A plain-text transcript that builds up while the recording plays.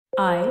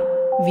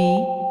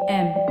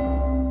IVM.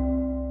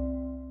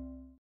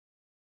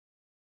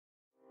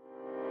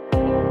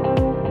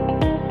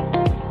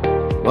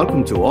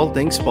 Welcome to All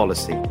Things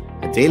Policy,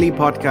 a daily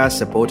podcast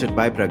supported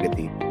by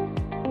Pragati,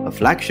 a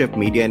flagship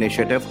media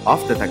initiative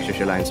of the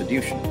Takshashila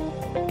Institution.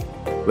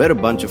 We're a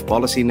bunch of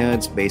policy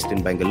nerds based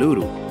in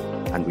Bengaluru,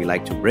 and we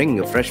like to bring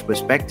a fresh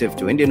perspective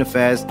to Indian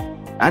affairs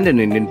and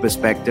an Indian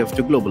perspective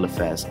to global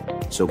affairs.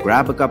 So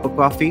grab a cup of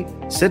coffee,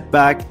 sit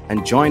back,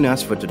 and join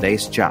us for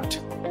today's chat.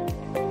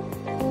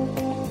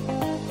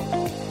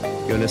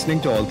 You're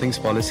listening to All Things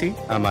Policy.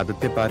 I'm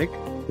Aditya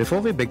Parekh. Before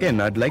we begin,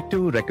 I'd like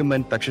to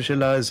recommend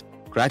Takshashila's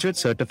graduate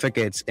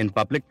certificates in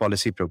public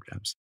policy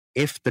programs.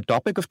 If the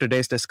topic of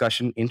today's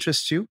discussion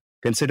interests you,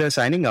 consider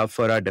signing up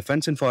for our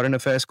Defense and Foreign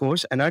Affairs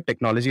course and our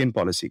Technology and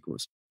Policy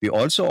course. We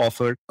also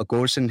offer a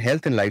course in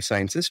Health and Life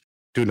Sciences.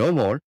 To know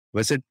more,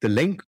 visit the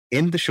link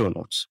in the show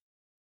notes.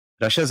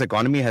 Russia's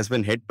economy has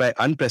been hit by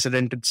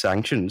unprecedented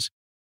sanctions,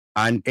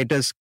 and it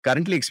is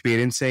currently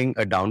experiencing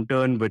a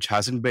downturn which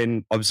hasn't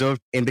been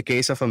observed in the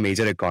case of a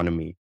major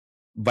economy.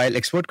 While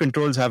export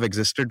controls have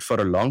existed for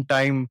a long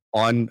time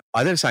on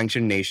other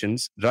sanctioned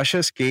nations,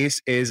 Russia's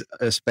case is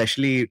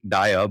especially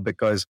dire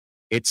because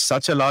it's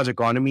such a large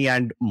economy,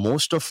 and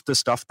most of the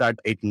stuff that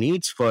it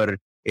needs for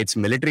its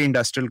military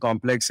industrial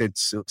complex,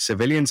 its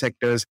civilian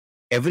sectors,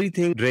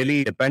 everything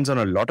really depends on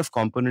a lot of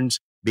components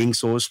being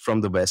sourced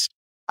from the West.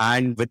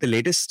 And with the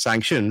latest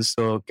sanctions,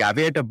 the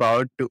caveat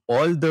about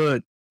all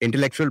the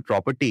intellectual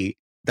property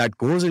that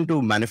goes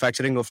into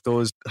manufacturing of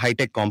those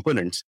high-tech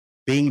components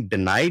being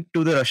denied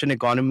to the Russian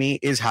economy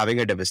is having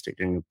a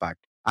devastating impact.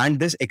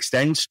 And this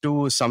extends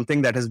to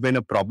something that has been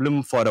a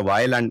problem for a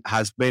while and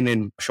has been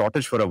in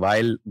shortage for a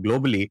while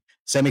globally,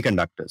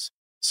 semiconductors.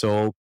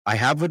 So I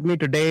have with me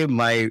today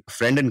my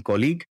friend and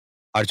colleague,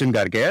 Arjun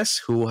Gargias,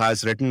 who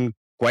has written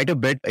quite a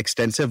bit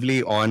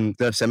extensively on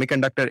the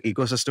semiconductor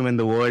ecosystem in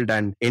the world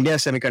and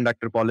India's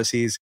semiconductor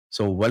policies.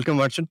 So welcome,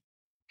 Arjun.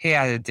 Hey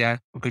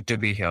Aditya, good to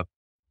be here.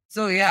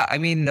 So yeah, I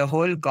mean, the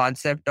whole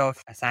concept of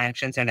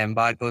sanctions and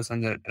embargoes on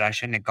the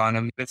Russian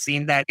economy, we've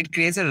seen that it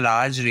creates a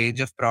large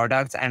range of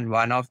products, and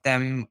one of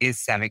them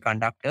is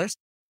semiconductors.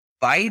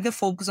 Why the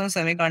focus on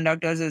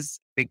semiconductors is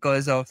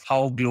because of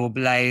how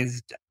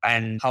globalized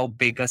and how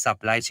big a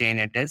supply chain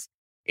it is.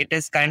 It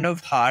is kind of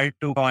hard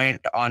to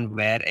point on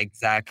where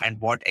exact and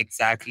what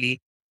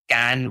exactly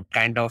can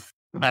kind of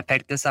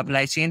affect the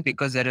supply chain,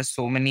 because there are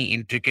so many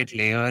intricate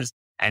layers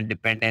and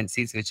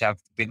dependencies which have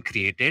been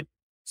created.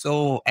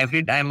 So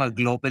every time a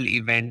global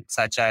event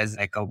such as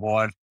like a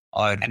war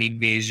or an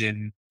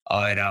invasion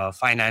or a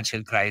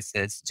financial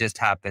crisis just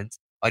happens,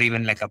 or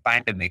even like a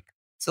pandemic,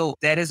 so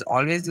there is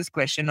always this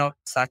question of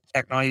such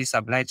technology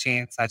supply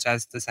chains, such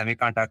as the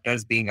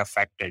semiconductors, being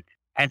affected.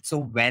 And so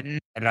when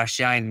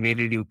Russia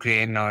invaded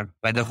Ukraine, or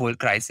when the whole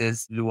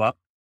crisis blew up,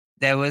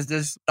 there was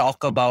this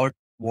talk about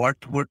what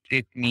would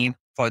it mean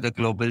for the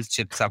global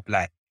chip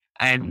supply.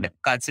 And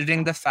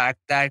considering the fact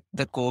that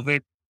the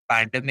COVID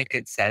pandemic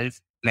itself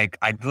like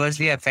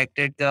adversely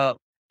affected the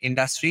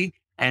industry,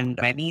 and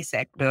many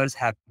sectors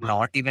have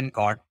not even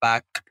got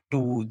back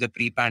to the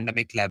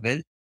pre-pandemic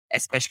level,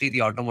 especially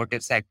the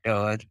automotive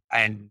sector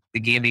and the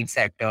gaming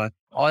sector.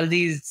 All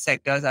these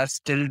sectors are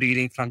still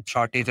reeling from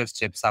shortage of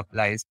chip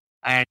supplies,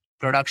 and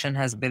production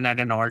has been at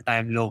an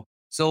all-time low.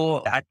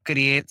 So that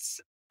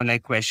creates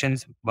like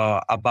questions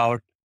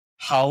about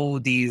how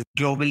these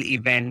global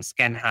events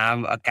can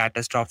have a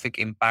catastrophic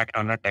impact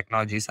on a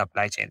technology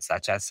supply chain,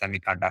 such as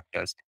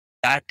semiconductors.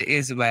 That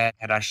is where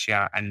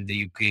Russia and the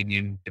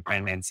Ukrainian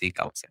dependency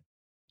comes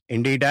in.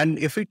 Indeed. And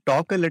if we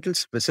talk a little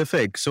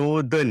specific,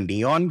 so the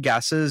neon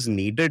gases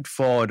needed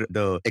for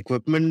the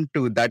equipment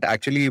that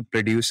actually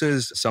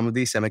produces some of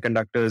these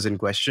semiconductors in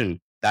question,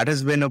 that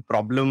has been a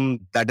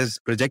problem that is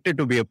projected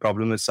to be a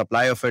problem. The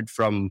supply of it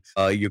from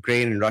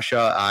Ukraine and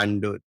Russia,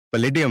 and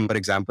palladium, for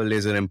example,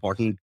 is an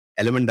important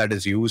element that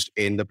is used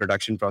in the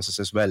production process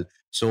as well.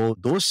 So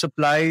those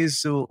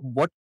supplies,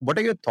 what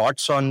are your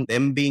thoughts on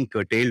them being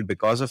curtailed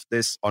because of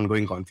this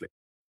ongoing conflict?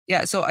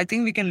 Yeah, so I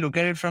think we can look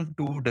at it from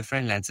two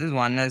different lenses.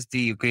 One is the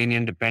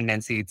Ukrainian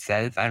dependency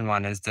itself, and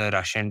one is the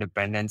Russian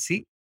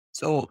dependency.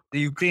 So the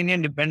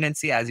Ukrainian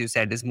dependency, as you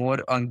said, is more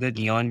on the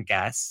neon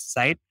gas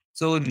side.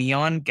 So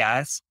neon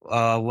gas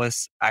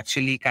was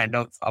actually kind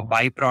of a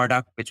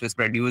byproduct which was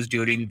produced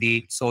during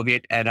the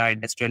Soviet era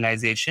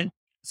industrialization.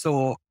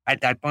 So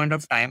at that point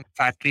of time,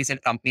 factories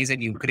and companies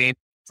in Ukraine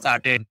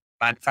started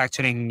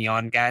manufacturing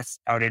neon gas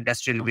or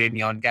industrial grade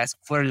neon gas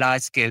for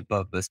large scale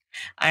purpose.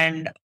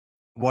 And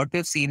what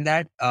we've seen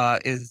that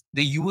is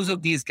the use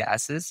of these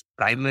gases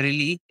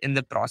primarily in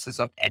the process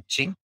of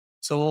etching.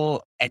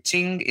 So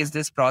etching is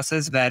this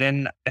process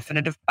wherein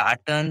definitive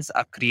patterns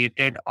are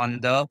created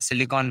on the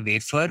silicon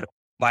wafer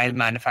while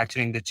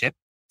manufacturing the chip.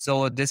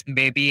 So this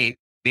may be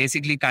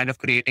basically kind of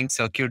creating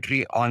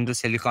circuitry on the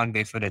silicon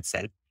wafer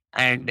itself.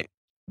 And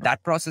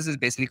that process is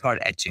basically called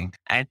etching.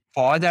 And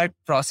for that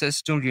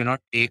process to,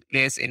 take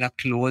place in a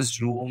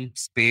closed room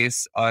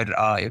space, or,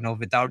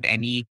 without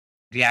any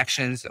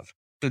reactions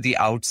to the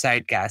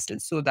outside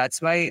gases. So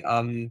that's why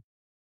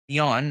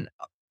neon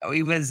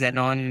even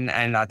xenon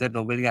and other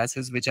noble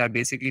gases, which are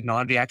basically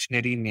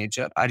non-reactionary in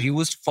nature, are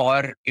used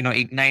for,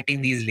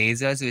 igniting these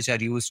lasers, which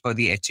are used for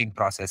the etching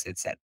process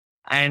itself.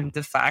 And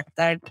the fact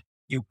that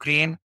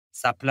Ukraine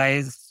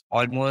supplies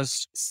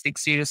almost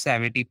 60 to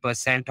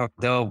 70% of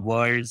the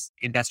world's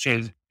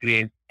industrial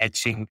grade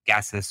etching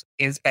gases,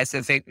 in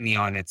specific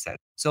neon itself.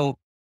 So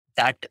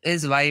that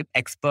is why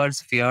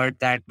experts feared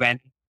that when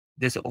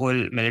this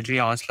whole military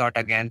onslaught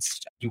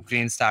against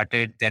Ukraine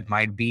started, there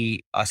might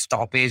be a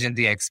stoppage in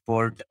the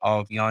export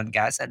of neon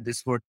gas, and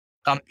this would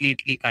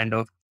completely kind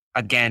of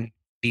again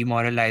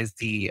demoralize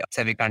the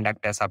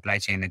semiconductor supply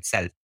chain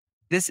itself.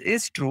 This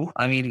is true.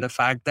 I mean, the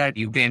fact that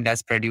Ukraine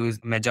does produce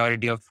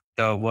majority of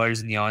the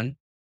world's neon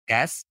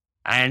gas,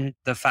 and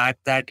the fact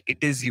that it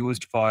is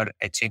used for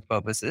etching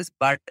purposes,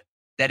 but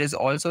there is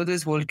also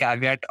this whole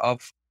caveat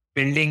of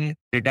building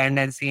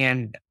redundancy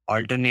and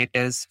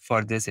alternatives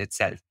for this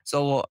itself.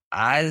 So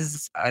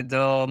as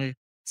the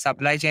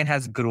supply chain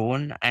has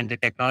grown and the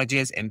technology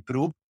has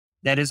improved,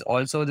 there is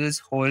also this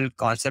whole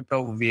concept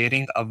of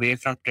veering away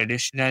from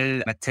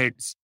traditional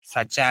methods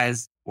such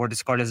as what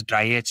is called as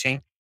dry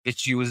etching,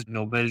 which use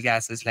noble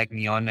gases like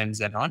neon and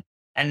xenon.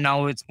 And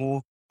now it's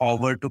moved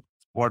forward to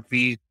what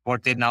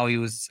they now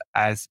use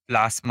as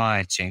plasma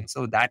etching.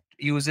 So that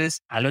uses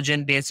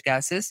halogen based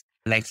gases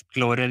like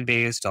chlorin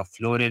based or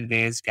fluorine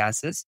based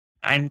gases.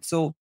 And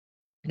so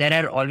there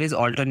are always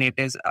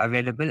alternatives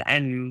available,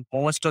 and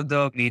most of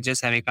the major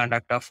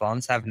semiconductor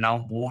firms have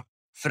now moved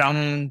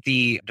from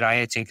the dry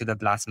etching to the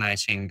plasma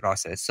etching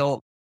process.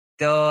 So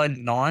the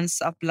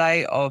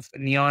non-supply of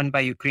neon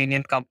by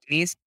Ukrainian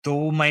companies,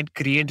 though might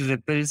create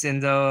ripples in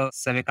the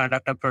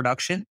semiconductor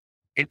production,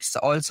 it's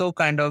also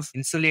kind of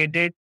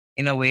insulated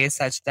in a way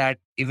such that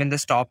even the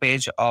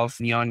stoppage of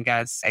neon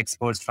gas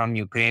exports from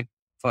Ukraine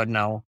for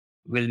now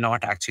will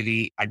not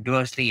actually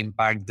adversely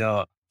impact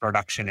the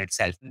production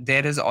itself.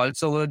 There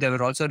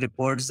were also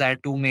reports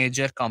that two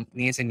major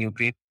companies in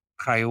Ukraine,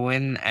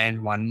 Cryoin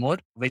and one more,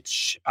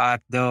 which are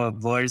the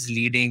world's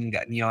leading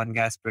neon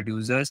gas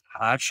producers,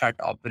 have shut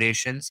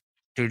operations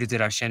due to the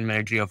Russian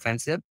military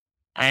offensive.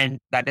 And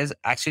that is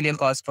actually a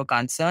cause for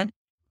concern.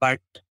 But,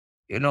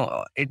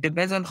 it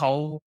depends on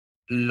how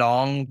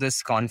long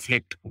this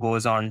conflict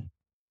goes on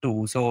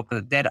too. So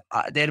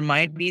there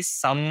might be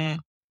some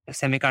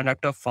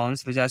semiconductor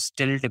firms which are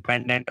still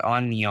dependent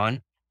on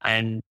neon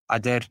and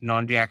other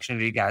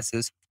non-reactionary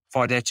gases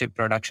for their chip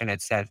production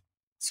itself.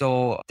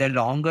 So the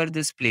longer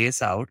this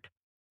plays out,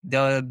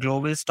 the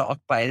global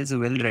stockpiles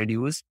will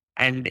reduce,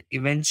 and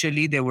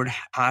eventually they would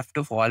have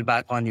to fall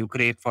back on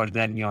Ukraine for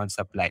the neon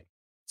supply.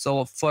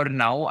 So for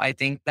now, I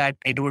think that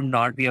it would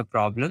not be a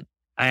problem.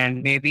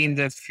 And maybe in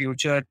the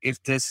future,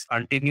 if this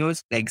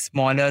continues, like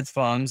smaller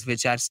firms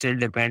which are still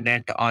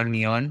dependent on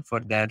neon for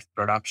their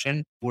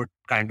production would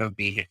kind of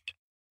be hit.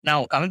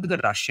 Now, coming to the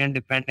Russian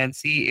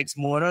dependency, it's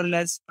more or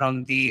less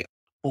from the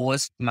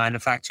post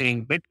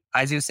manufacturing bit.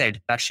 As you said,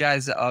 Russia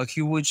is a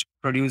huge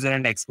producer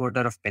and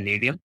exporter of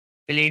palladium.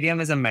 Palladium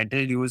is a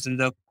metal used in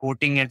the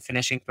coating and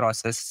finishing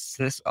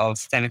processes of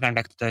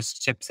semiconductor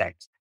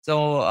chipsets.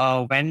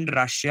 So, when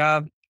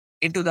Russia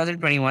in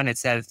 2021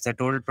 itself, the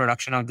total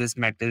production of this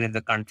metal in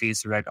the country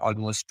is at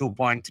almost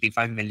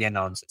 2.35 million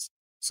ounces.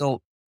 So,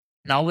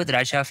 now with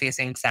Russia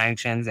facing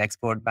sanctions,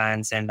 export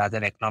bans, and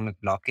other economic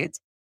blockades,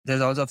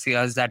 there's also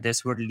fears that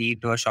this would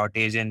lead to a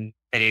shortage in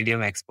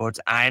palladium exports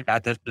and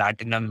other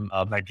platinum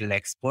metal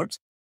exports,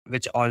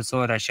 which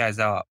also Russia is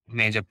a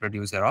major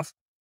producer of,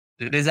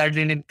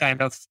 resulting in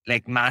kind of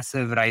like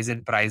massive rise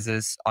in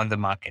prices on the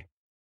market.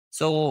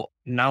 So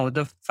now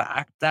the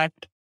fact that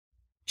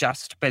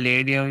just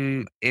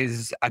palladium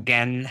is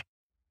again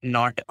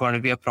not going to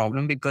be a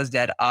problem because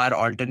there are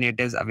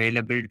alternatives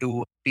available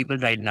to people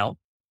right now.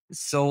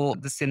 So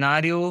the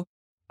scenario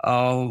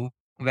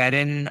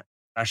wherein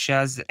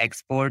Russia's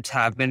exports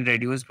have been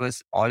reduced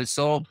was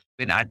also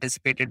been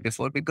anticipated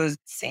before, because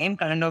same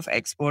kind of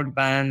export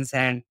bans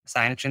and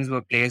sanctions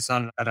were placed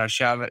on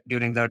Russia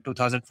during the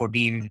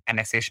 2014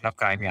 annexation of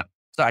Crimea.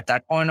 So at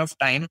that point of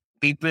time,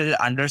 people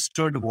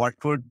understood what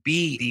would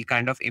be the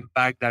kind of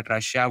impact that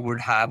Russia would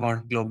have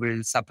on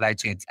global supply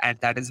chains. And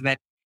that is when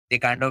they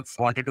kind of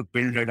wanted to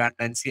build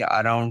redundancy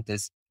around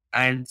this.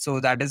 And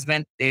so that is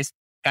when they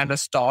kind of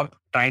stopped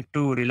trying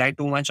to rely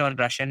too much on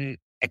Russian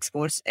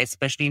exports,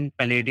 especially in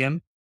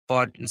palladium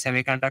for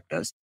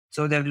semiconductors.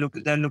 So they're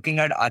looking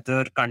at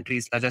other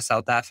countries such as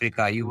South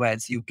Africa,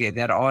 US, UK.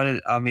 They're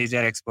all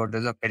major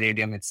exporters of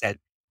palladium itself.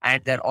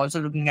 And they're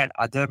also looking at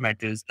other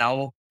metals.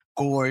 Now,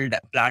 gold,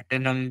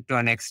 platinum to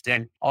an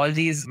extent, all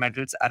these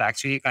metals are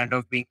actually kind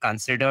of being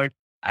considered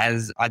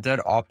as other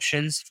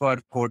options for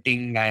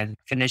coating and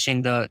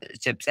finishing the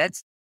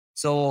chipsets.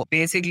 So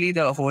basically,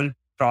 the whole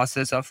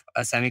process of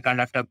a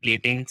semiconductor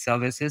plating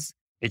services,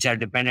 which are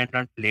dependent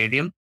on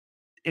palladium,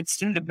 it's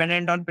still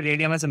dependent on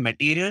palladium as a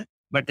material,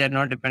 but they're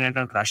not dependent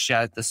on Russia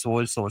as the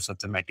sole source of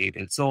the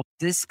material. So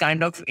this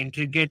kind of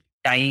intricate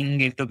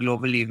tying into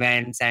global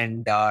events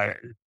and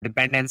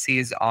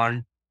dependencies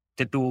on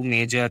the two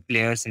major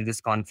players in this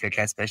conflict,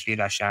 especially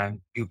Russia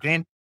and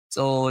Ukraine.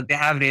 So they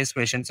have raised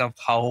questions of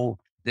how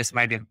this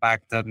might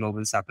impact the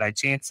global supply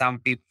chain. Some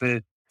people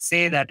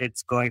say that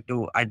it's going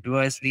to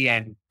adversely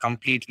and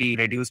completely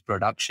reduce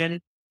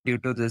production due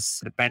to this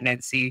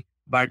dependency.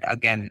 But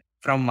again,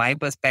 from my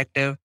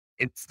perspective,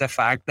 it's the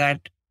fact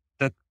that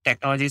the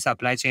technology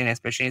supply chain,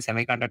 especially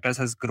semiconductors,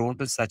 has grown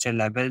to such a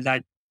level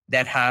that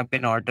there have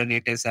been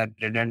alternatives and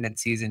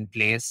redundancies in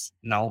place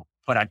now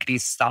for at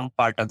least some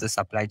part of the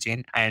supply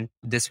chain. And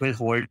this will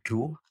hold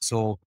true.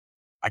 So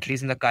at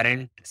least in the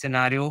current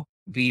scenario,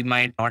 we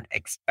might not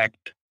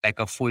expect like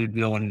a full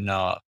blown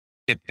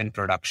dip in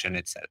production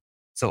itself.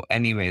 So,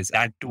 anyways,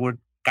 that would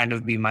kind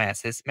of be my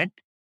assessment.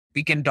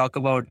 We can talk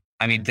about,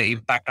 I mean, the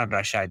impact on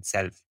Russia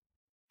itself.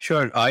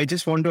 Sure. I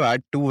just want to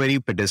add two very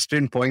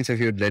pedestrian points, if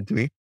you'd let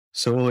me.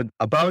 So,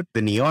 about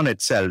the neon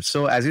itself.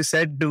 So, as you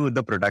said,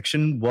 the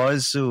production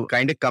was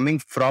kind of coming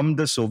from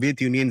the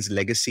Soviet Union's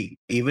legacy.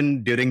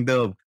 Even during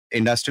the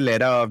industrial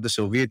era of the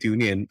Soviet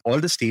Union, all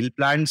the steel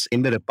plants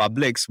in the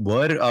republics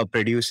were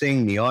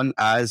producing neon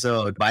as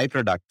a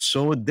byproduct.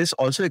 So, this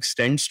also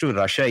extends to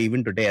Russia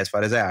even today, as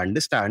far as I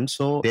understand.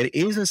 So, there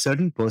is a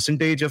certain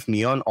percentage of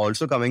neon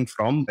also coming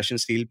from Russian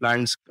steel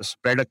plants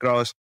spread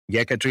across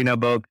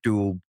Yekaterinburg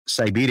to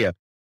Siberia.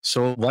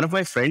 So one of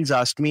my friends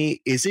asked me,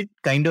 is it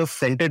kind of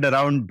centered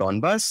around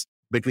Donbass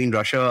between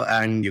Russia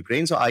and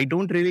Ukraine? So I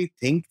don't really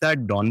think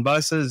that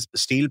Donbass's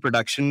steel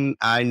production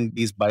and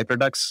these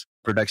byproducts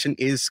production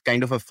is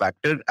kind of a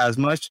factor as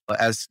much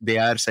as they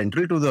are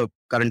central to the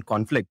current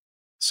conflict.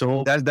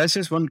 So that's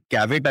just one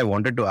caveat I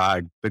wanted to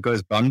add,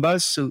 because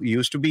Donbass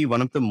used to be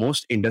one of the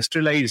most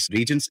industrialized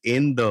regions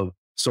in the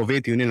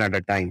Soviet Union at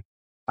a time.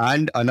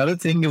 And another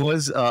thing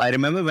was, I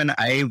remember when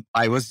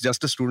I was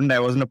just a student, I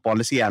wasn't a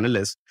policy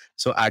analyst.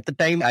 So at the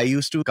time, I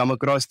used to come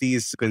across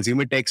these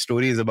consumer tech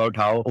stories about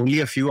how only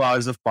a few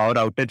hours of power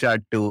outage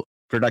at to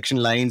production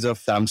lines of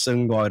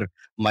Samsung or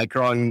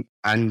Micron,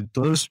 and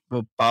those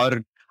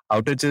power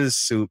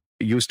outages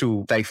used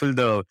to stifle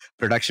the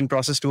production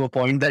process to a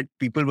point that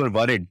people were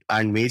worried.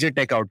 And major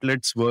tech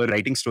outlets were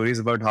writing stories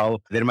about how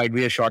there might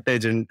be a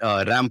shortage and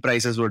RAM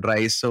prices would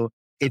rise. So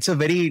it's a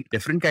very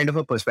different kind of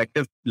a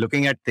perspective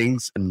looking at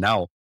things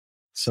now.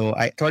 So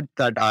I thought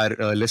that our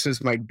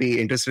listeners might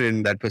be interested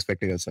in that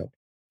perspective as well.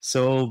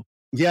 So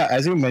yeah,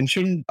 as you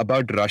mentioned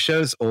about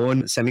Russia's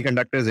own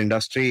semiconductors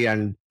industry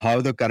and how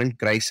the current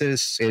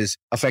crisis is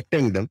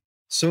affecting them.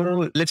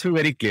 So let's be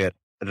very clear.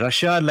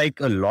 Russia,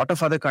 like a lot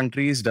of other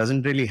countries,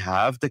 doesn't really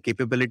have the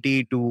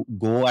capability to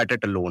go at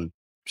it alone.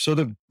 So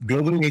the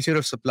global nature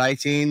of supply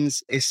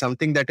chains is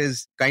something that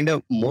is kind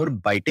of more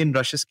biting in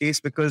Russia's case,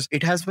 because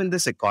it has been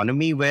this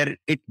economy where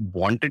it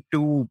wanted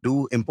to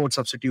do import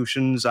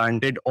substitutions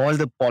and did all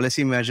the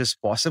policy measures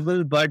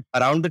possible. But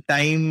around the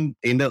time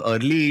in the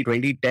early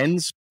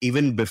 2010s,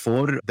 even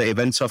before the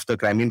events of the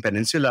Crimean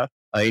Peninsula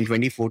in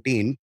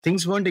 2014,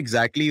 things weren't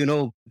exactly,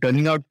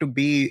 turning out to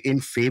be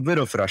in favor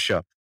of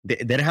Russia.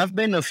 There have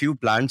been a few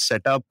plants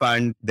set up,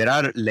 and there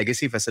are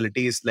legacy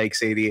facilities like,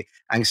 say, the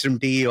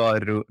Angstrom T or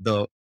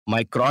the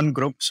Micron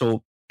Group.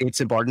 So it's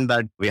important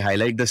that we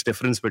highlight this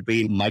difference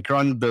between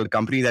Micron, the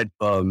company that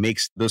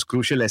makes those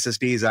crucial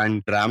SSDs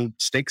and RAM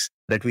sticks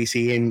that we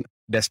see in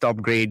desktop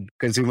grade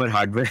consumer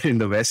hardware in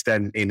the West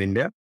and in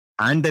India.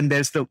 And then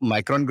there's the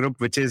Micron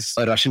Group, which is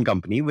a Russian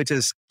company, which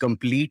is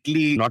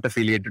completely not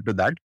affiliated to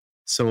that.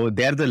 So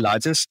they're the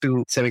largest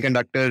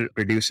semiconductor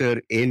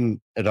producer in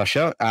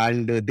Russia,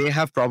 and they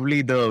have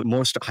probably the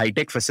most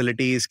high-tech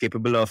facilities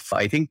capable of,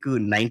 I think,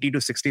 90 to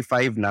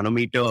 65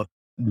 nanometer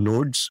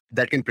nodes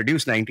that can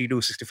produce 90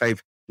 to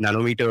 65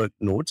 nanometer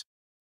nodes.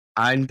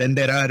 And then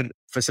there are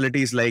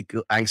facilities like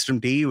Angstrom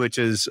T, which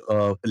is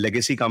a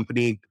legacy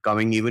company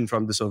coming even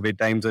from the Soviet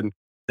times. And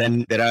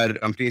then there are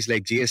companies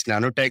like GS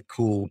Nanotech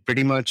who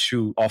pretty much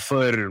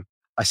offer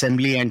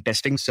assembly and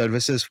testing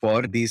services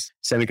for these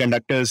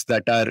semiconductors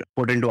that are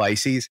put into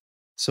ICs.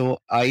 So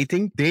I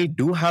think they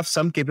do have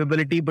some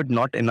capability, but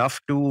not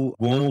enough to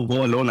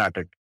go alone at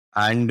it.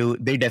 And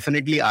they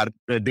definitely are,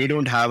 they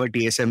don't have a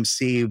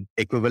TSMC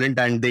equivalent,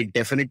 and they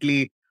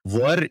definitely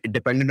were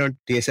dependent on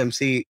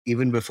TSMC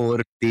even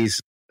before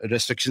these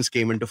restrictions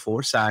came into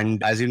force.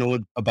 And as you know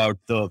about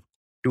the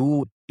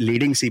two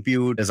leading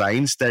CPU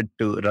designs that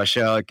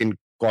Russia can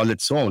call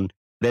its own,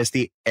 there's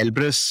the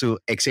Elbrus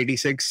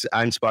x86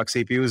 and Spark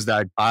CPUs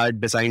that are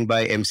designed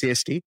by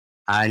MCST.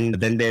 And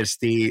then there's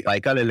the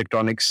Baikal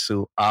Electronics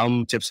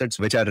ARM chipsets,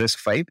 which are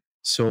RISC-V.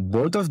 So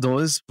both of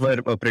those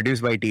were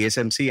produced by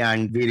TSMC.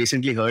 And we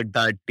recently heard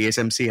that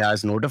TSMC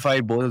has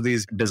notified both of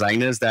these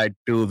designers that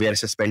we are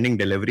suspending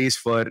deliveries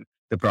for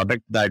the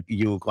product that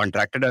you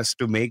contracted us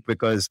to make,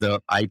 because the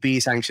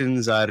IP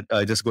sanctions are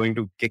just going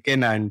to kick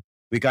in and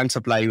we can't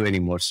supply you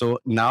anymore. So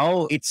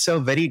now it's a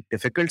very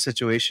difficult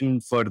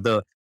situation for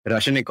the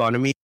Russian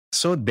economy.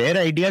 So their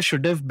idea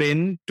should have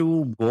been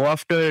to go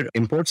after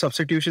import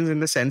substitutions, in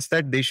the sense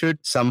that they should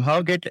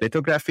somehow get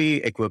lithography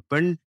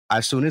equipment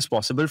as soon as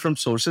possible from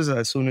sources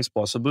as soon as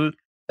possible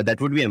that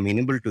would be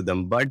amenable to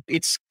them. But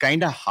it's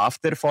kind of half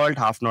their fault,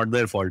 half not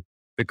their fault,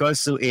 because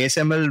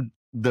ASML,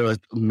 the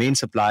main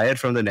supplier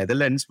from the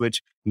Netherlands,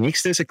 which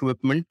makes this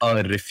equipment,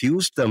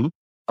 refused them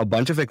a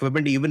bunch of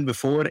equipment even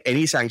before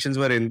any sanctions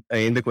were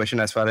in the question,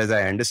 as far as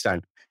I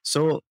understand.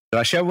 So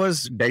Russia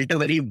was dealt a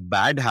very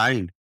bad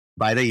hand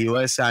by the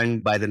US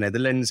and by the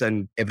Netherlands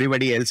and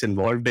everybody else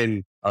involved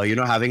in,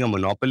 having a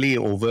monopoly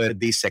over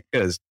these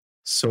sectors.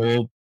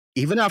 So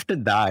even after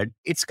that,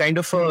 it's kind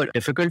of a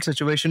difficult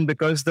situation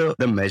because the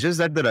measures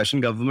that the Russian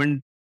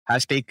government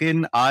has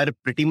taken are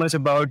pretty much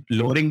about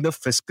lowering the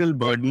fiscal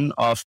burden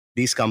of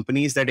these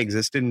companies that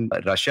exist in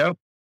Russia.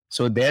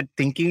 So they're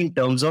thinking in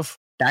terms of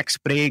tax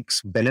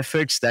breaks,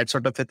 benefits, that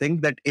sort of a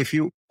thing, that if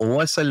you owe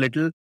us a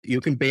little,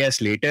 you can pay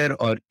us later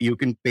or you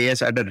can pay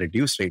us at a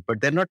reduced rate.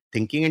 But they're not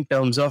thinking in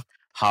terms of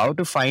how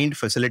to find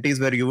facilities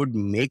where you would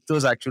make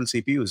those actual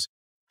CPUs.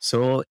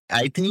 So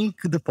I think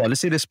the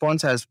policy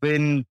response has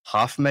been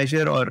half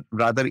measure or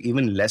rather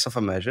even less of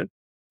a measure.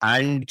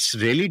 And it's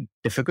really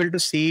difficult to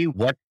see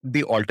what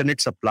the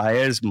alternate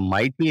suppliers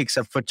might be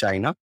except for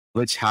China,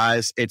 which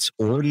has its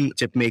own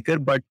chip maker,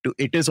 but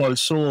it is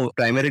also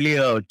primarily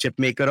a chip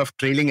maker of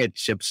trailing edge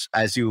chips,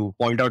 as you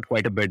point out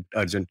quite a bit,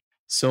 Arjun.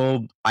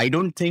 So I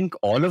don't think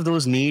all of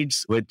those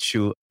needs which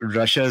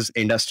Russia's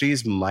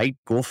industries might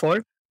go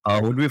for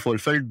would be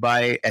fulfilled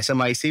by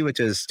SMIC, which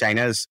is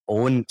China's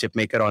own chip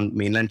maker on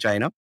mainland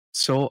China.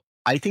 So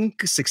I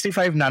think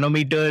 65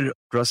 nanometer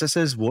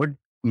processes would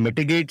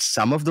mitigate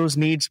some of those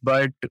needs,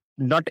 but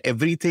not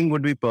everything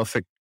would be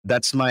perfect.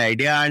 That's my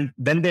idea. And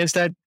then there's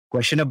that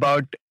question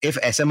about if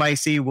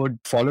SMIC would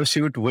follow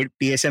suit with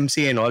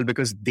TSMC and all,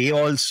 because they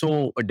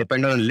also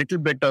depend on a little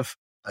bit of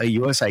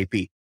US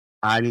IP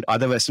and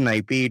other Western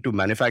IP to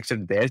manufacture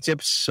their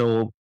chips.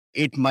 So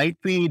it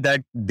might be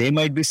that they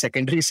might be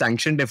secondary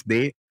sanctioned if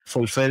they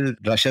fulfill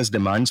Russia's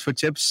demands for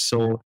chips.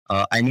 So,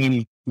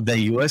 the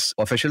US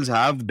officials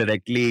have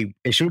directly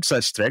issued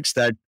such threats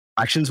that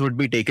actions would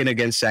be taken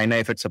against China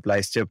if it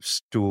supplies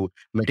chips to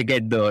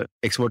mitigate the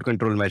export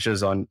control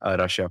measures on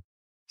Russia.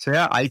 So,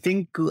 yeah, I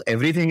think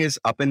everything is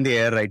up in the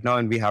air right now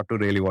and we have to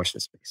really watch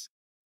this space.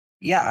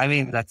 Yeah, I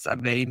mean, that's a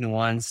very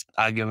nuanced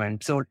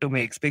argument. So to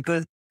make,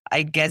 because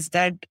I guess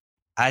that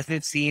as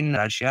we've seen,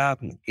 Russia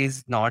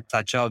is not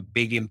such a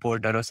big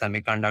importer of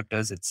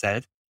semiconductors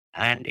itself.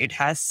 And it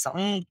has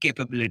some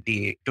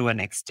capability to an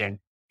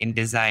extent in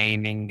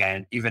designing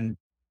and even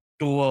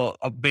to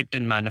a bit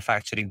in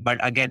manufacturing. But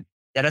again,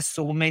 there are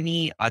so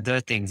many other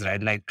things,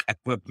 right? Like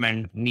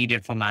equipment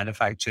needed for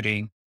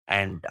manufacturing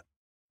and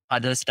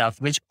other stuff,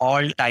 which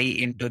all tie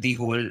into the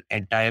whole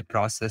entire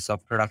process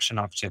of production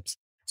of chips.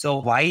 So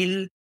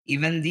while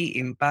even the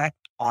impact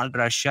on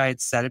Russia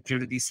itself due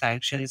to these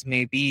sanctions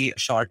may be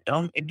short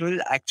term, it will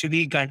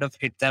actually kind of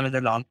hit them in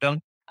the long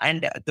term.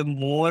 And the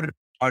more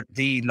or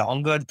the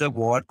longer the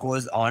war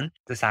goes on,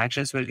 the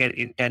sanctions will get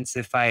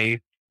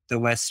intensified. The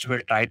West will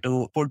try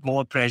to put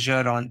more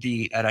pressure on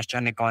the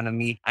Russian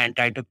economy and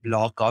try to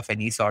block off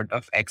any sort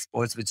of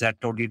exports, which are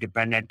totally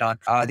dependent on.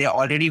 They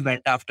already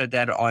went after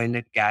their oil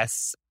and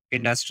gas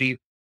industry.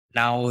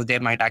 Now they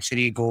might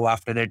actually go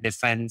after the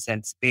defense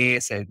and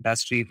space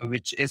industry,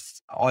 which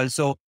is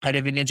also a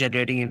revenue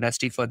generating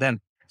industry for them.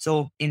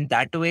 So in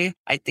that way,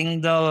 I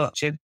think the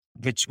chip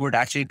which would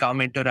actually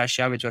come into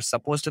Russia, which was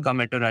supposed to come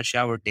into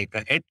Russia, would take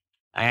a hit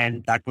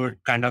and that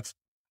would kind of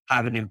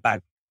have an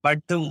impact. But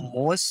the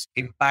most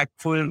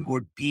impactful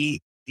would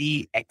be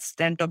the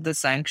extent of the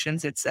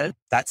sanctions itself.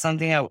 That's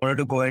something I wanted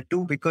to go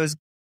into because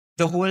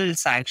the whole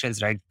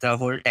sanctions, right? The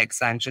whole tech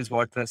sanctions,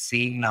 what we're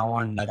seeing now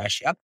on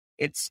Russia,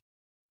 it's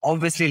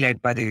obviously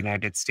led by the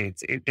United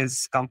States. It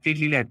is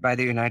completely led by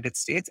the United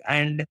States.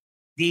 And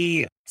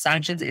the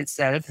sanctions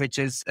itself, which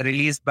is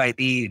released by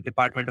the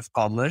Department of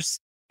Commerce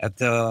of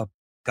the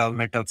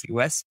government of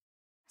US.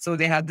 So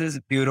they have this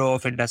Bureau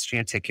of Industry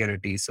and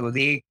Security. So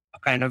they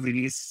kind of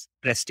release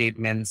press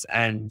statements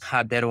and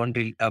have their own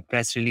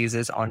press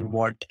releases on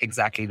what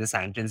exactly the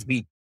sanctions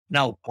be.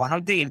 Now, one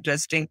of the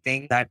interesting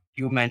things that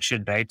you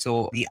mentioned, right?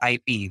 So the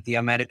IP, the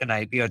American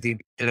IP or the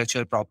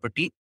intellectual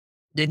property,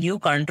 the new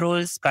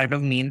controls kind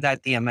of mean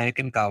that the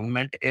American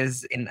government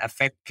is in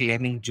effect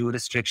claiming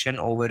jurisdiction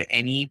over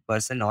any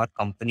person or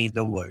company in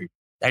the world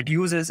that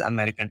uses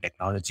American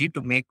technology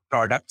to make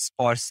products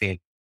for sale.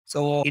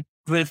 So it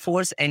will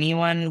force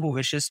anyone who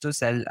wishes to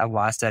sell a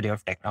vast array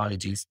of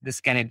technologies.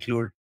 This can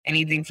include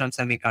anything from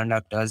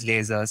semiconductors,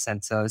 lasers,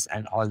 sensors,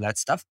 and all that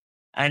stuff.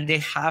 And they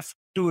have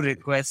to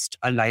request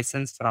a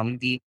license from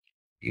the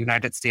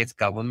United States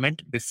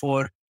government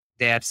before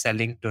they are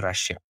selling to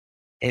Russia,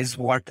 is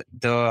what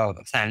the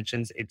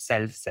sanctions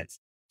itself says.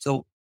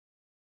 So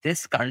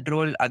this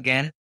control,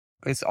 again,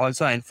 is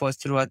also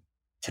enforced through a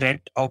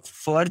threat of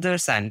further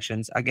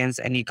sanctions against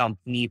any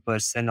company,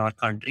 person, or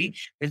country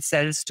which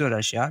sells to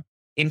Russia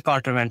in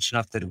contravention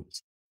of the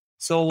rules.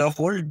 So the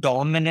whole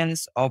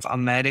dominance of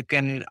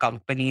American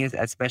companies,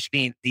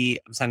 especially in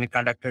the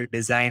semiconductor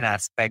design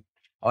aspect,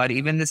 or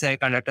even the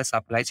semiconductor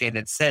supply chain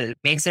itself,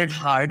 makes it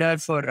harder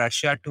for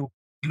Russia to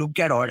look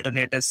at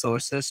alternative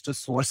sources to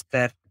source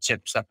their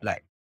chip supply.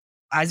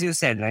 As you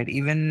said, right,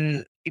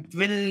 even it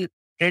will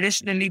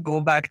traditionally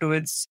go back to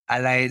its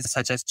allies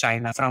such as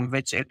China, from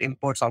which it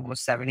imports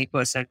almost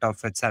 70% of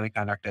its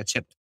semiconductor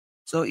chips.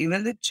 So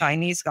even the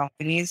Chinese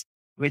companies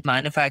which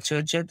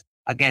manufacture chips.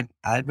 Again,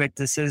 Albert,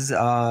 this is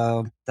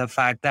the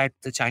fact that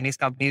the Chinese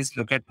companies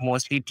look at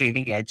mostly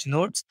trailing edge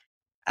nodes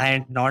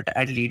and not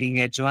at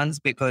leading edge ones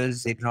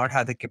because they do not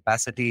have the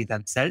capacity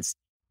themselves,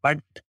 but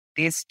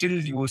they still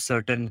use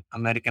certain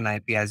American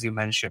IP, as you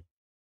mentioned.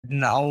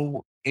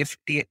 Now, if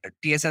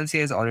TSMC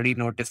has already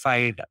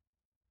notified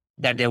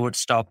that they would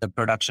stop the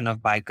production of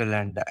Baikel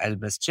and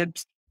Elbris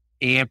chips,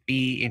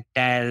 AMD,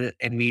 Intel,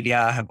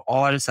 Nvidia have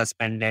all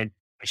suspended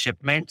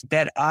shipments.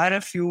 There are a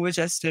few which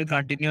are still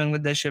continuing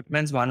with the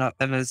shipments. One of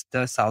them is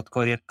the South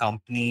Korean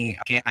company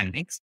SK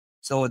Hynix.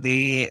 So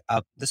the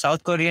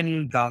South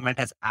Korean government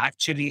has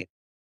actually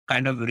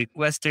kind of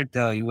requested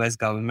the US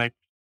government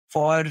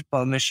for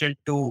permission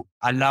to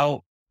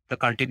allow the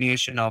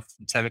continuation of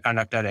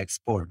semiconductor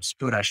exports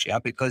to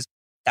Russia because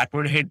that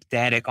would hit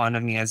their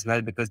economy as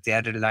well because they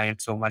are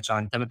reliant so much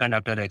on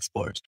semiconductor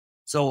exports.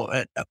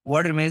 So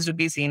what remains to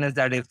be seen is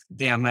that if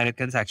the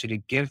Americans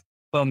actually give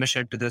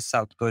permission to the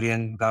South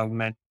Korean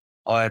government,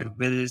 or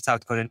will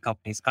South Korean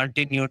companies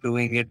continue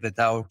doing it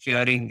without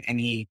fearing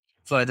any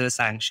further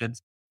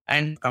sanctions?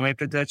 And coming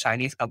to the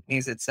Chinese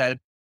companies itself,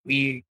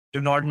 we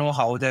do not know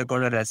how they're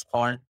going to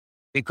respond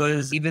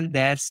because even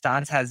their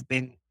stance has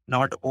been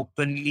not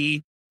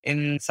openly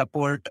in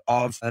support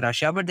of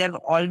Russia, but they've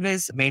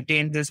always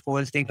maintained this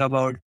whole thing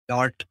about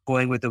not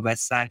going with the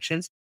West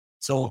sanctions.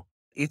 So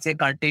if they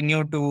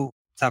continue to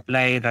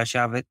supply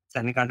Russia with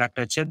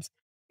semiconductor chips,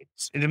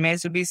 it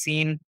remains to be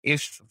seen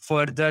if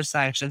further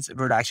sanctions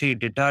would actually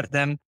deter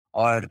them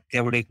or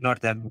they would ignore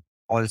them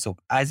also.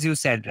 As you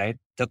said, right,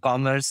 the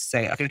Commerce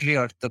Secretary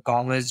or the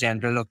Commerce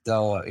General of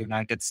the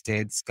United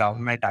States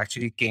government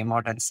actually came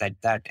out and said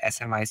that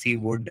SMIC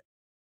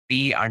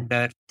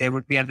they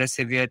would be under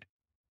severe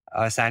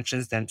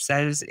sanctions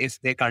themselves if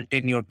they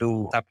continue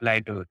to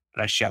supply to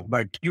Russia.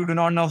 But you do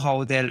not know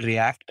how they'll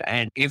react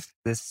and if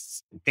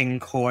this thing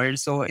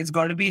holds. So it's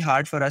going to be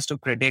hard for us to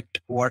predict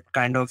what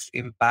kind of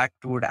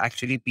impact would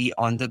actually be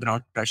on the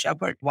ground in Russia.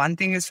 But one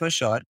thing is for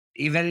sure,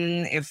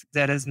 even if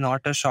there is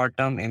not a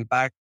short-term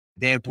impact,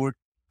 there would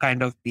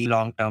kind of be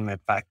long-term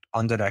impact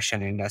on the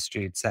Russian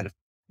industry itself.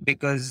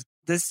 Because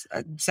this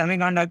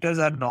semiconductors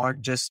are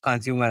not just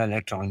consumer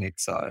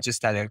electronics or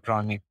just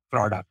electronic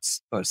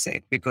products per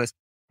se, because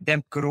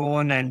they've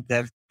grown and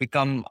they've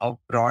become a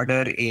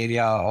broader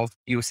area of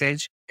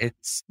usage.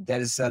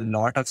 There's a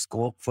lot of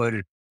scope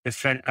for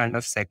different kind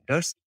of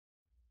sectors.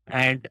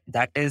 And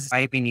that is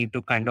why we need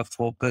to kind of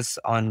focus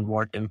on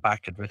what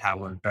impact it will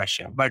have on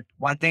Russia. But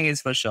one thing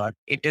is for sure,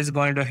 it is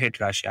going to hit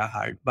Russia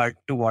hard. But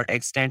to what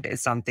extent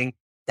is something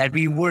that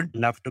we would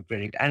love to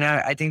predict. And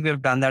I think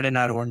we've done that in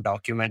our own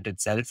document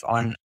itself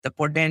on the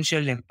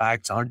potential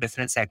impacts on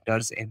different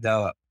sectors in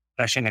the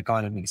Russian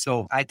economy.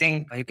 So I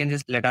think you can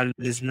just let our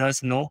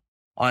listeners know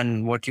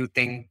on what you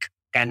think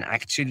can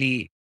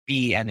actually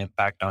be an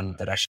impact on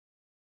the Russian.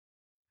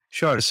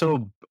 Sure.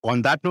 So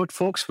on that note,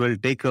 folks, we'll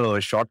take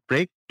a short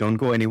break. Don't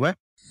go anywhere.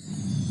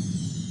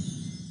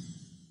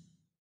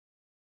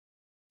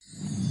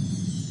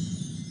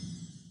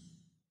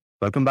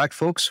 Welcome back,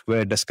 folks.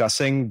 We're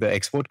discussing the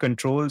export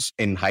controls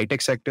in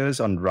high-tech sectors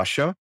on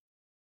Russia.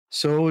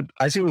 So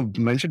as you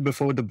mentioned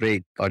before the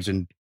break,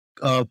 Arjun,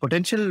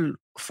 potential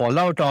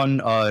fallout on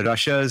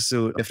Russia's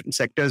different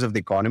sectors of the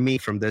economy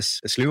from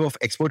this slew of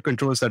export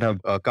controls that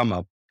have come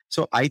up.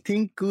 So I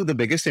think the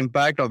biggest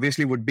impact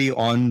obviously would be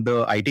on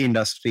the IT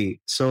industry.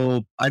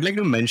 So I'd like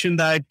to mention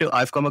that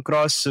I've come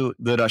across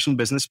the Russian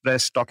business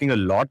press talking a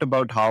lot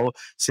about how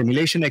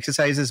simulation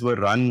exercises were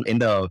run in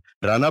the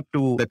run up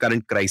to the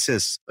current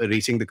crisis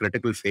reaching the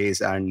critical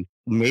phase. And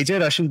major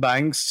Russian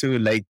banks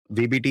like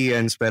VBT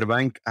and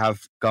Sberbank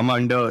have come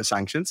under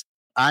sanctions.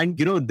 And,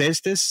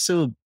 there's this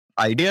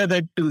idea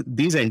that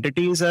these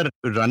entities are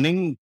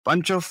running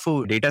bunch of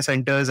data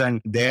centers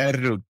and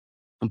they're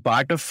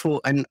part of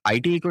an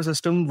IT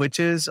ecosystem which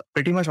is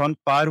pretty much on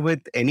par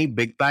with any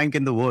big bank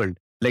in the world,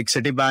 like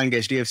Citibank,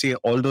 HDFC,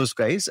 all those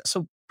guys.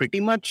 So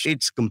pretty much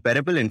it's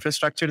comparable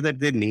infrastructure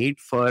that they need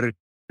for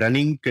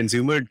running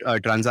consumer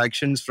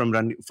transactions for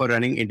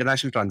running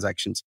international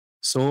transactions.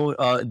 So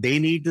they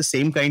need the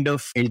same kind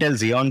of Intel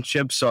Xeon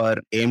chips or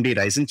AMD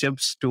Ryzen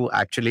chips to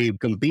actually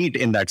compete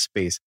in that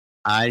space.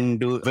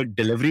 And with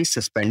deliveries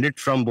suspended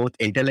from both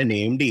Intel and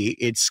AMD,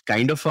 it's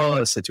kind of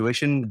a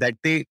situation that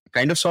they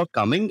kind of saw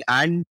coming.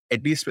 And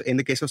at least in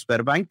the case of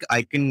Sberbank,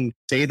 I can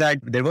say that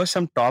there was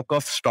some talk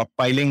of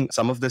stockpiling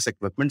some of this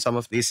equipment, some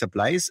of these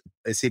supplies,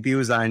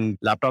 CPUs and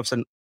laptops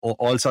and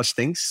all such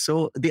things.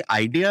 So the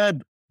idea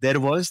there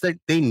was that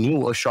they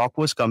knew a shock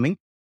was coming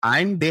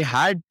and they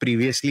had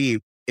previously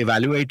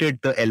evaluated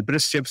the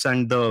Elbrus chips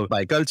and the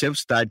Baikal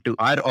chips that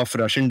are of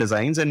Russian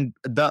designs. And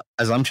the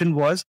assumption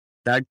was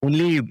that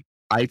only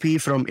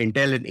IP from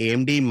Intel and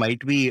AMD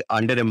might be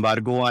under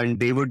embargo and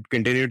they would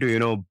continue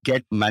to,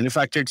 get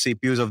manufactured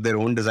CPUs of their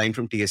own design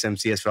from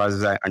TSMC as far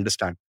as I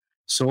understand.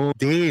 So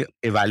they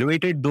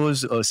evaluated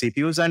those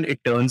CPUs and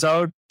it turns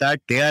out that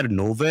they are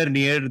nowhere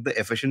near the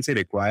efficiency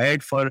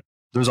required for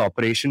those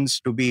operations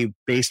to be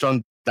based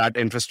on that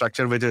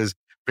infrastructure, which is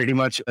pretty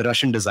much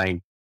Russian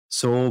design.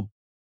 So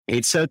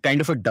it's a kind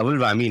of a double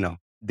whammy now.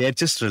 they're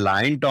just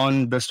reliant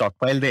on the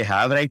stockpile they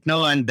have right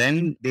now, and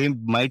then they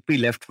might be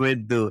left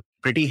with the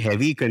pretty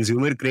heavy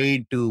consumer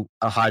grade to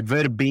a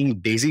hardware being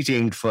daisy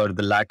chained, for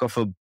the lack of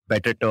a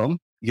better term,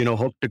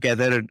 hooked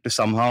together to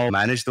somehow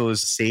manage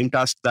those same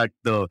tasks that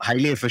the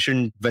highly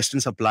efficient Western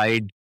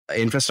supplied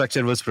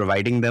infrastructure was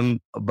providing them.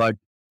 But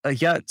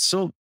yeah,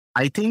 so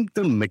I think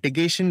the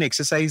mitigation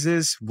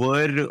exercises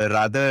were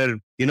rather,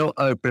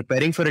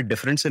 preparing for a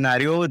different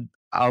scenario,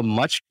 a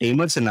much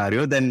tamer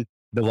scenario than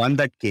the one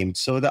that came.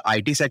 So the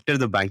IT sector,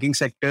 the banking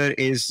sector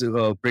is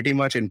pretty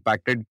much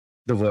impacted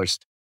the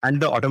worst.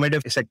 And the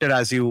automotive sector,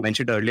 as you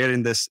mentioned earlier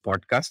in this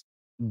podcast,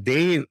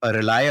 they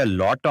rely a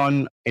lot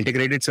on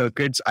integrated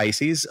circuits,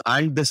 ICs.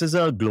 And this is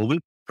a global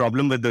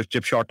problem with the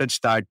chip shortage,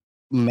 that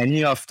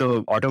many of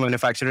the auto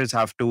manufacturers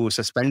have to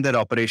suspend their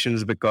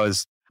operations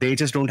because they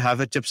just don't have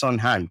the chips on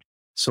hand.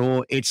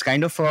 So it's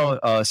kind of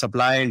a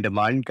supply and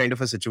demand kind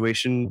of a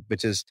situation,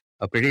 which is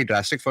pretty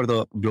drastic for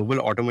the global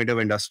automotive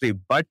industry.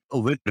 But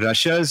with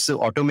Russia's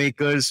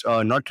automakers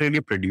not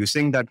really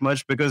producing that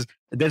much, because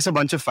there's a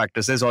bunch of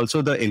factors. There's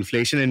also the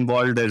inflation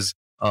involved. There's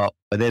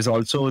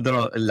also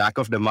the lack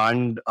of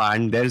demand,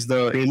 and there's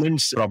the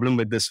payments problem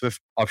with the SWIFT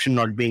option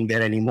not being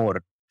there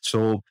anymore.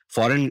 So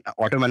foreign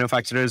auto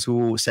manufacturers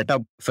who set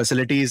up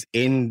facilities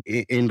in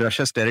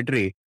Russia's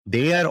territory,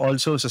 they are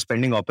also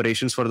suspending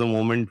operations for the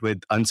moment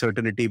with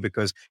uncertainty,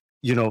 because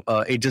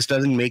it just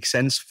doesn't make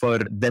sense for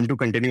them to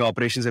continue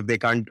operations if they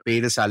can't pay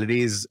the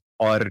salaries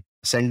or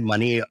send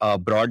money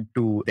abroad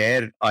to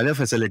their other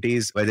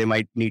facilities where they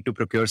might need to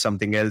procure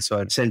something else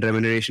or send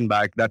remuneration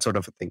back, that sort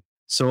of a thing.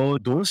 So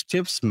those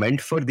chips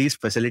meant for these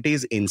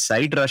facilities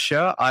inside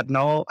Russia are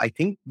now, I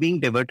think, being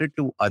diverted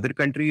to other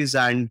countries.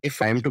 And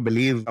if I am to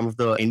believe some of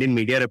the Indian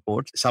media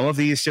reports, some of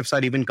these chips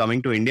are even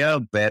coming to India,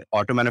 where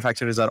auto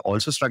manufacturers are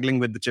also struggling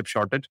with the chip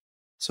shortage.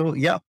 So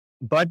yeah,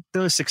 but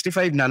the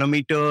 65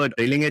 nanometer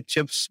trailing edge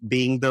chips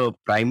being the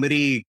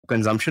primary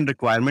consumption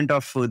requirement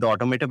of the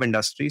automotive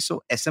industry,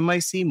 so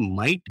SMIC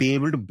might be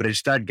able to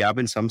bridge that gap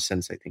in some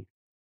sense, I think.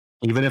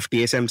 Even if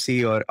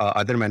TSMC or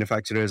other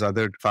manufacturers,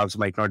 other fabs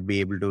might not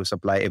be able to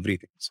supply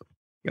everything. So,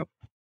 yep.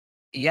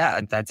 Yeah,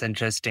 that's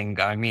interesting.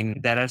 I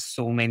mean, there are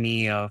so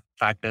many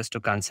factors to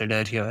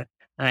consider here.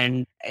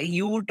 And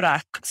you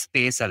track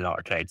space a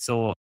lot, right?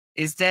 So,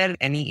 is there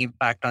any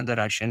impact on the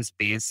Russian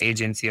space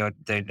agency or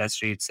the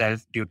industry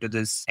itself due to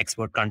this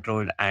export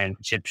control and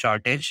chip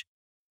shortage?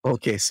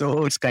 Okay,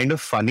 so it's kind of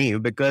funny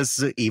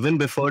because even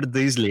before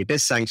these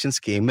latest sanctions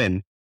came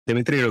in,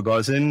 Dmitry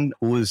Rogozin,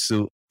 who's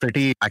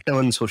pretty active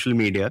on social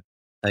media,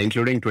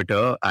 including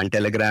Twitter and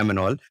Telegram and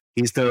all,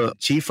 he's the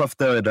chief of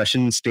the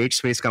Russian state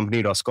space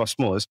company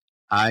Roscosmos,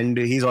 and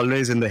he's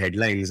always in the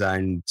headlines.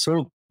 And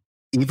so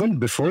even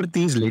before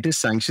these latest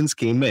sanctions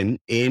came in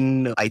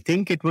I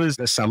think it was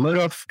the summer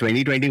of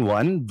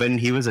 2021, when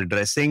he was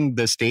addressing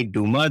the State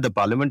Duma, the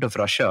parliament of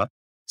Russia.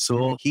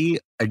 So he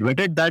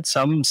admitted that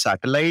some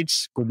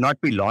satellites could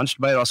not be launched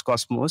by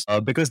Roscosmos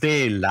because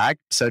they lacked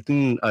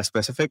certain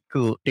specific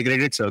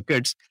integrated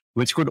circuits,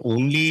 which could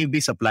only be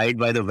supplied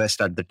by the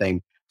West at the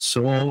time.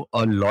 So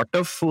a lot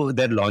of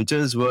their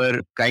launches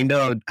were kind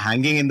of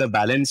hanging in the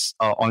balance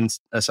on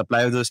a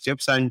supply of those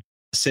chips. And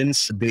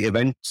since the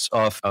events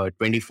of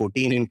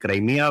 2014 in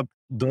Crimea,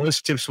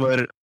 those chips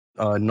were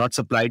not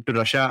supplied to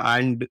Russia,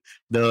 and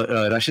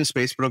the Russian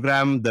space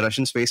program, the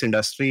Russian space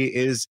industry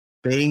is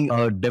paying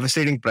a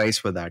devastating price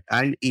for that.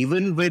 And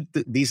even with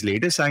these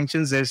latest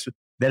sanctions,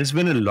 there's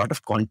been a lot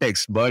of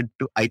context, but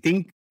I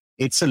think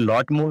it's a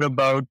lot more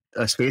about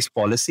space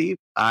policy.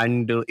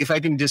 And if I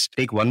can just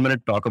take 1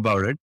 minute talk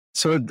about it.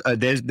 So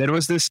there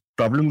was this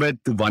problem with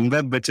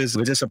OneWeb, which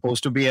is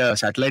supposed to be a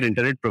satellite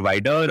internet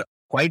provider,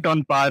 quite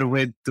on par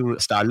with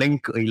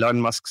Starlink, Elon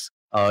Musk's.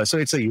 So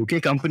it's a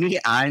UK company,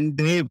 and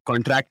they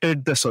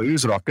contracted the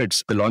Soyuz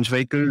rockets, the launch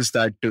vehicles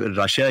that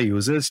Russia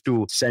uses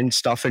to send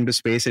stuff into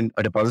space and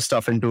deposit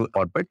stuff into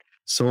orbit.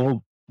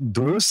 So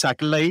those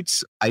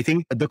satellites, I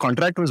think the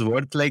contract was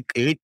worth like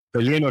 8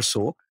 billion or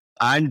so.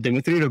 And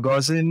Dmitry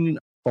Rogozin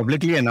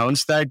publicly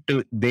announced that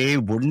they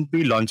wouldn't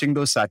be launching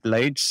those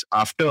satellites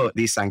after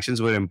these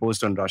sanctions were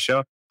imposed on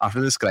Russia,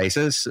 after this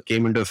crisis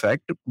came into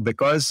effect,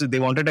 because they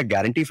wanted a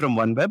guarantee from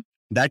OneWeb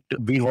that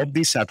we hope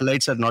these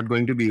satellites are not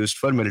going to be used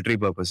for military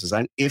purposes.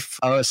 And if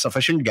a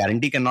sufficient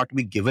guarantee cannot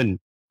be given,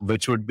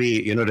 which would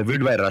be,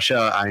 reviewed by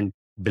Russia and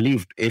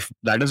believed, if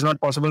that is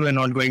not possible, we're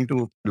not going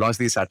to launch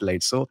these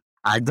satellites. So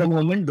at the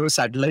moment, those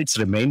satellites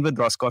remain with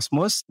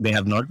Roscosmos. They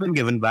have not been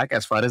given back,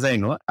 as far as I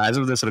know, as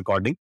of this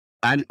recording.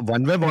 And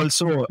OneWeb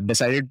also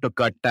decided to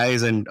cut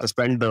ties and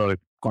suspend the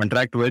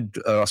contract with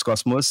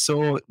Roscosmos.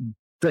 So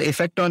the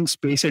effect on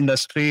space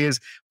industry is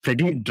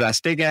pretty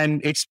drastic,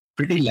 and it's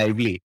pretty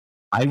lively.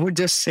 I would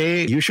just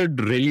say you should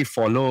really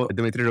follow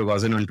Dmitry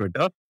Rogozin on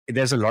Twitter.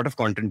 There's a lot of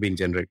content being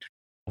generated.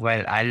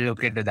 Well, I'll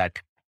look into that.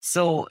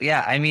 So,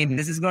 yeah, I mean,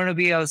 this is going to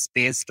be a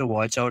space to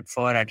watch out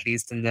for, at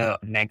least in the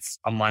next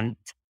a month,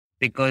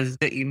 because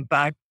the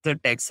impact the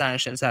tech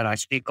sanctions are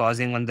actually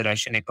causing on the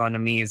Russian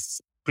economy is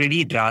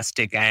pretty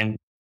drastic. And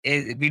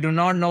we do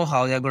not know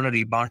how they're going to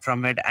rebound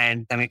from it.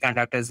 And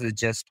semiconductors is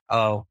just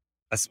a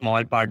a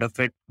small part of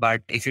it.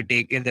 But if you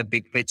take in the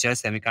big picture,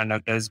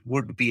 semiconductors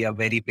would be a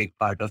very big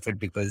part of it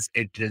because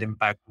it will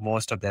impact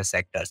most of their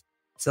sectors.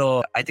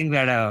 So I think we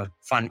had a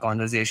fun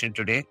conversation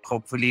today.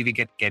 Hopefully we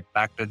can get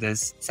back to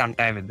this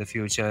sometime in the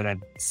future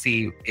and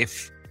see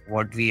if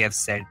what we have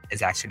said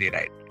is actually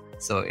right.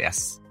 So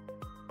yes.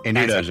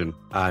 Indeed, Arjun.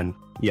 And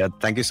yeah,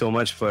 thank you so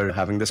much for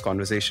having this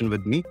conversation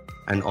with me.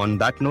 And on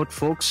that note,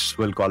 folks,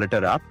 we'll call it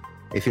a wrap.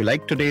 If you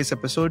liked today's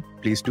episode,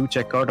 please do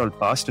check out all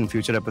past and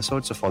future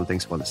episodes of All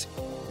Things Policy.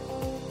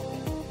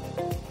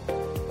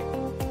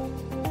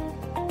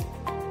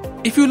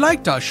 If you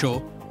liked our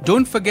show,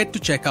 don't forget to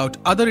check out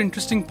other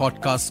interesting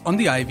podcasts on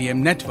the IVM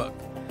network.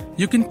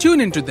 You can tune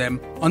into them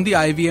on the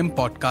IVM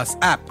Podcast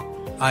app,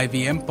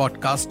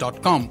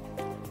 ivmpodcast.com,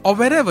 or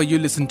wherever you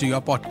listen to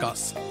your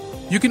podcasts.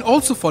 You can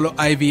also follow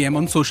IVM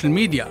on social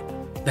media.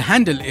 The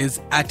handle is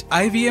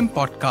 @IVM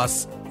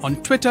Podcasts on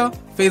Twitter,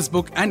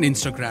 Facebook, and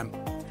Instagram.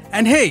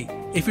 And hey,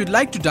 if you'd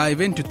like to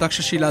dive into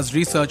Takshashila's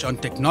research on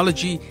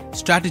technology,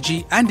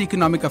 strategy, and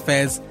economic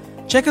affairs,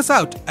 check us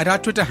out at our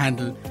Twitter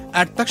handle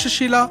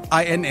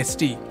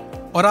 @TakshashilaINST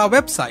or our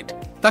website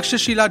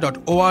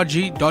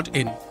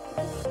takshashila.org.in.